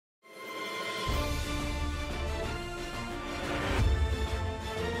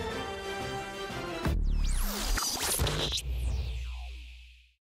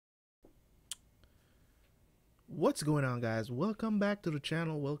What's going on, guys? Welcome back to the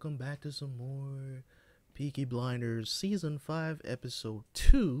channel. Welcome back to some more Peaky Blinders. Season 5, Episode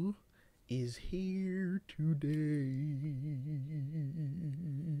 2 is here today.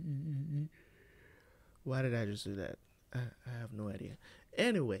 Why did I just do that? I have no idea.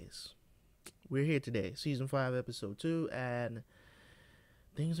 Anyways, we're here today. Season 5, Episode 2, and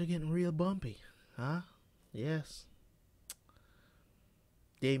things are getting real bumpy. Huh? Yes.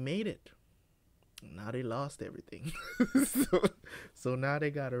 They made it. Now they lost everything. so now they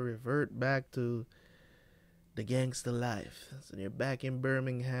gotta revert back to the gangster life. So they're back in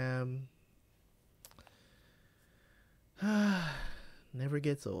Birmingham. Never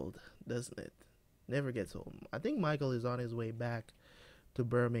gets old, doesn't it? Never gets old. I think Michael is on his way back to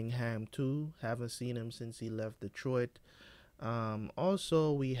Birmingham too. Haven't seen him since he left Detroit.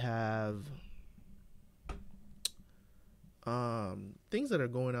 Also we have things that are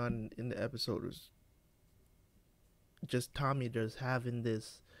going on in the episode is just Tommy just having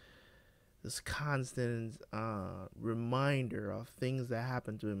this constant reminder of things that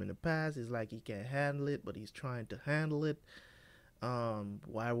happened to him in the past. It's like he can't handle it, but he's trying to handle it.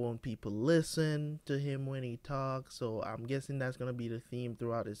 Why won't people listen to him when he talks? So I'm guessing that's gonna be the theme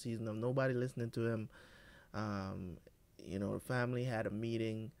throughout the season of nobody listening to him. The family had a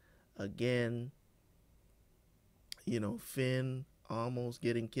meeting again. Finn almost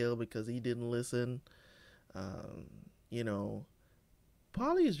getting killed because he didn't listen.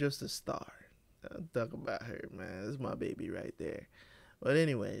 Polly is just a star. I'll talk about her, man. This is my baby right there. But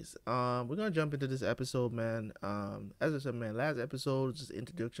anyways, we're gonna jump into this episode, man. As I said, man, last episode just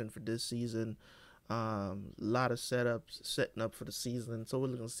introduction for this season. Lot of setups, setting up for the season. So we're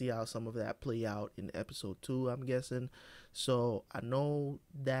gonna see how some of that play out in episode 2, I'm guessing. So I know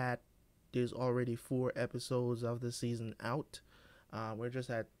that there's already 4 episodes of the season out. We're just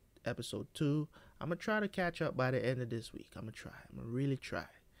at episode 2. I'm going to try to catch up by the end of this week. I'm going to really try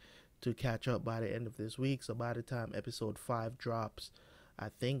to catch up by the end of this week. So by the time episode 5 drops, I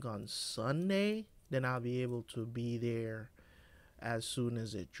think on Sunday, then I'll be able to be there as soon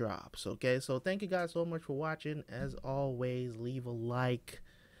as it drops. Okay, so thank you guys so much for watching. As always, leave a like.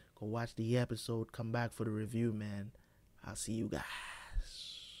 Go watch the episode. Come back for the review, man. I'll see you guys.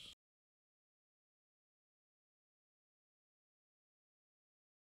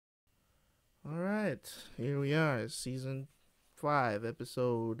 Alright, here we are, season 5,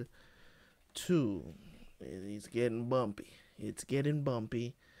 episode 2. It's getting bumpy. It's getting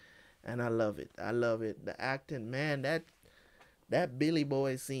bumpy, and I love it. I love it. The acting, man, that Billy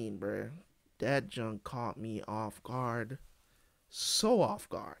Boy scene, bruh, that junk caught me off guard. So off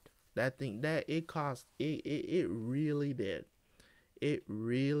guard. That thing, it really did. It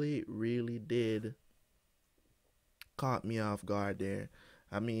really, really did caught me off guard there.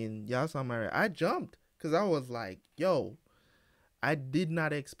 I mean, y'all saw I jumped because I was like, yo, I did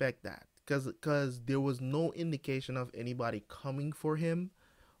not expect that because there was no indication of anybody coming for him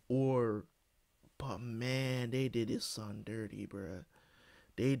but man, they did his son dirty, bruh.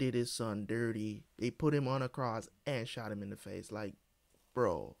 They did his son dirty. They put him on a cross and shot him in the face. Like,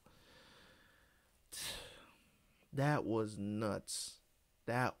 bro, that was nuts.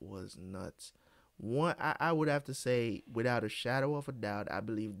 That was nuts. I would have to say, without a shadow of a doubt, I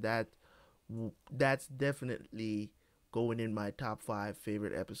believe that's definitely going in my top 5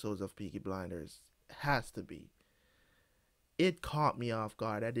 favorite episodes of Peaky Blinders. Has to be. It caught me off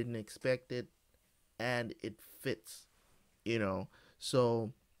guard. I didn't expect it, and it fits.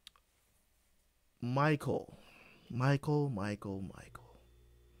 So Michael.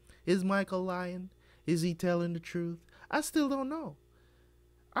 Is Michael lying? Is he telling the truth? I still don't know.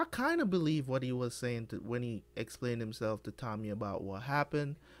 I kind of believe what he was saying when he explained himself to Tommy about what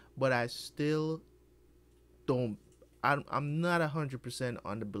happened, but I still don't. I'm not 100%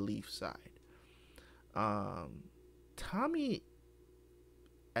 on the belief side. Tommy,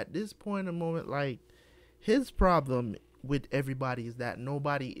 at this point in the moment, like, his problem with everybody is that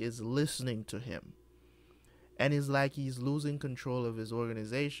nobody is listening to him, and it's like he's losing control of his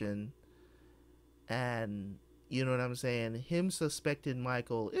organization. And you know what I'm saying? Him suspecting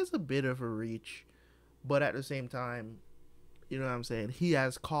Michael is a bit of a reach, but at the same time, you know what I'm saying? He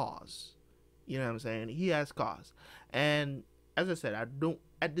has cause. You know what I'm saying? He has cause. And as I said,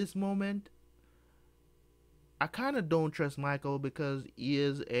 at this moment, I kind of don't trust Michael because he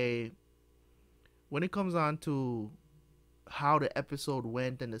is when it comes on to how the episode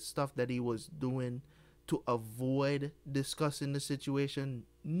went and the stuff that he was doing to avoid discussing the situation,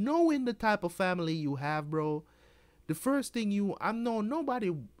 knowing the type of family you have, bro, the first thing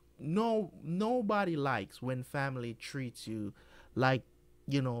nobody likes when family treats you like,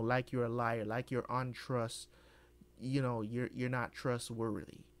 like you're a liar, like you're on trust, you're not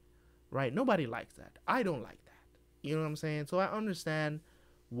trustworthy, right? Nobody likes that. I don't like that. You know what I'm saying? So I understand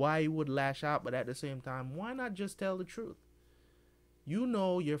why you would lash out, but at the same time, why not just tell the truth? You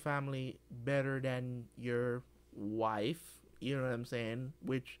know your family better than your wife. You know what I'm saying?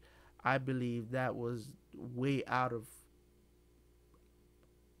 Which I believe that was way out of.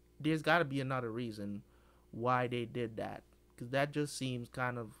 There's got to be another reason why they did that, because that just seems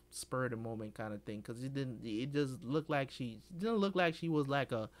kind of spur of the moment kind of thing. Because it didn't. It just looked like she didn't look like she was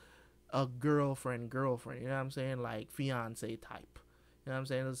like a girlfriend. You know what I'm saying? Like fiance type. You know what I'm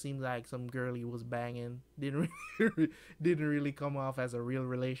saying? It seems like some girl he was banging. Didn't really come off as a real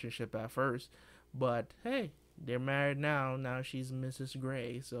relationship at first. But hey, they're married now. Now she's Mrs.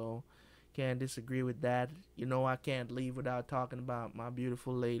 Gray, so can't disagree with that. You know, I can't leave without talking about my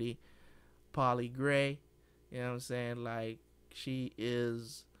beautiful lady, Polly Gray. You know what I'm saying? Like, she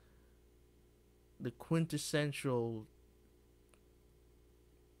is the quintessential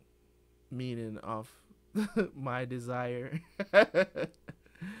meaning of my desire.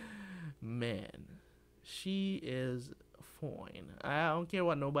 Man, she is fine. I don't care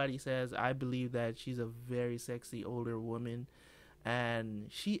what nobody says. I believe that she's a very sexy older woman, and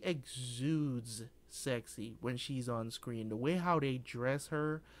she exudes sexy when she's on screen. The way how they dress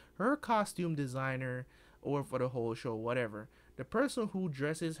her, her costume designer, or for the whole show, whatever, the person who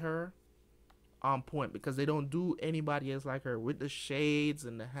dresses her, on point, because they don't do anybody else like her with the shades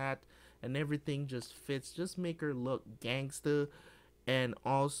and the hat and everything just fits. Just make her look gangster and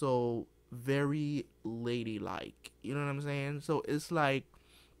also very ladylike. You know what I'm saying? So it's like,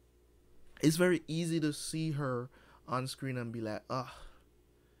 it's very easy to see her on screen and be like, oh,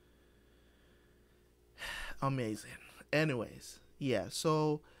 amazing. Anyways, yeah,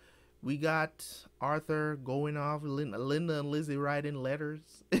 so we got Arthur going off, Linda and Lizzie writing letters.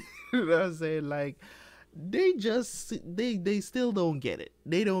 You know what I'm saying? Like, they still don't get it.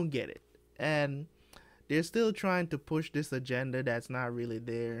 They don't get it. And they're still trying to push this agenda that's not really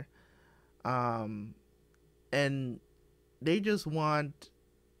there. And they just want,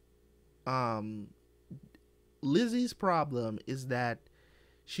 Lizzie's problem is that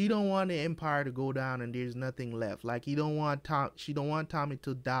she don't want the empire to go down and there's nothing left. Like, she don't want Tommy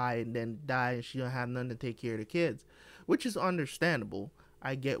to die and then die and she don't have nothing to take care of the kids, which is understandable.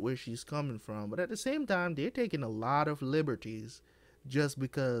 I get where she's coming from, but at the same time, they're taking a lot of liberties just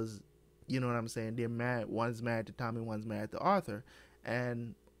because, you know what I'm saying, they're married. One's married to Tommy, one's married to Arthur.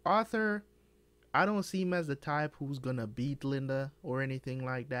 And Arthur, I don't see him as the type who's gonna beat Linda or anything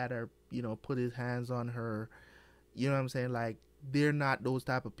like that, or, you know, put his hands on her. You know what I'm saying? Like, they're not those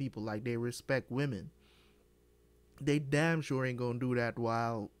type of people. Like, they respect women. They damn sure ain't gonna do that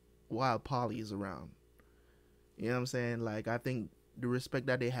while Polly is around. You know what I'm saying? Like, I think the respect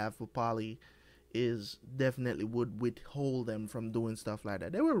that they have for Polly is definitely would withhold them from doing stuff like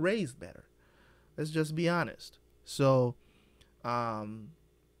that. They were raised better. Let's just be honest. So yeah,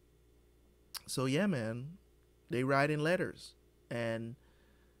 man, they write in letters, and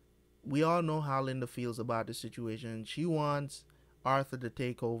we all know how Linda feels about the situation. She wants Arthur to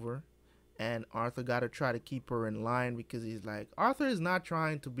take over, and Arthur got to try to keep her in line, because he's like, Arthur is not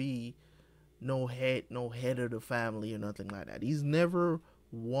trying to be no head of the family or nothing like that. He's never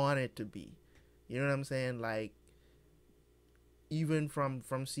wanted to be. You know what I'm saying? Like, even from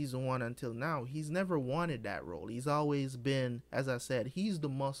season 1 until now, he's never wanted that role. He's always been, as I said, he's the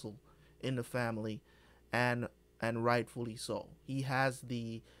muscle in the family, and rightfully so. He has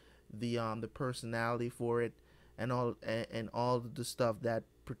the personality for it, and all the stuff that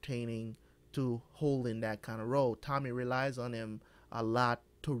pertaining to holding that kind of role. Tommy relies on him a lot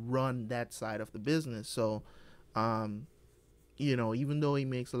to run that side of the business. So, you know, even though he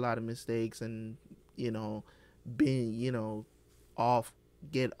makes a lot of mistakes and, you know, being, you know,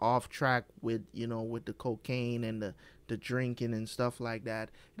 get off track with, you know, with the cocaine and the drinking and stuff like that,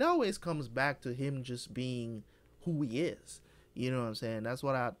 it always comes back to him just being who he is. You know what I'm saying? That's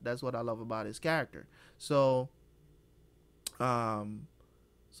what I love about his character. So yeah,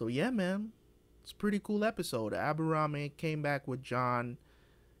 man, it's a pretty cool episode. Aberame came back with John.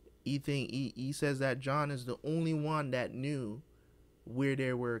 He says that John is the only one that knew where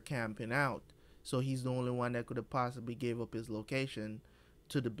they were camping out, so he's the only one that could have possibly gave up his location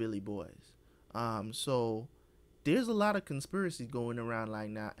to the Billy Boys. So there's a lot of conspiracy going around like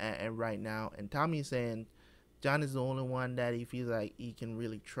now and right now, and Tommy's saying John is the only one that he feels like he can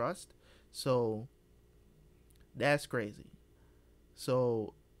really trust. So that's crazy.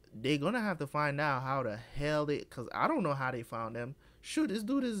 So they're gonna have to find out how the hell because I don't know how they found him. Shoot, this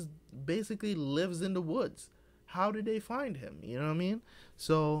dude is basically lives in the woods. How did they find him? You know what I mean?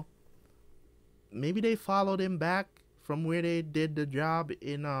 So maybe they followed him back from where they did the job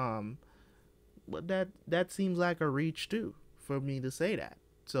in but that seems like a reach too for me to say that.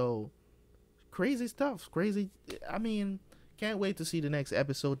 So crazy stuff, crazy. I mean, can't wait to see the next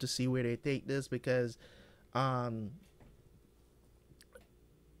episode to see where they take this because um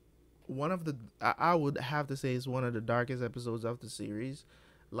one of the I would have to say is one of the darkest episodes of the series.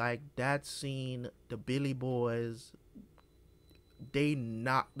 Like that scene, the Billy Boys, they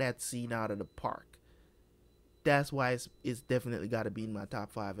knocked that scene out of the park. That's why it's definitely got to be in my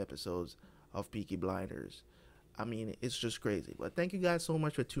top 5 episodes of Peaky Blinders. I mean, it's just crazy. But thank you guys so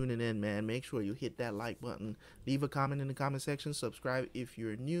much for tuning in, man. Make sure you hit that like button, leave a comment in the comment section, subscribe if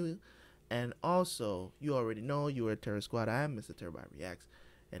you're new, and also you already know you are Terror Squad. I am Mr. Terabyt Reacts,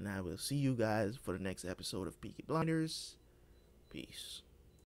 and I will see you guys for the next episode of Peaky Blinders. Peace.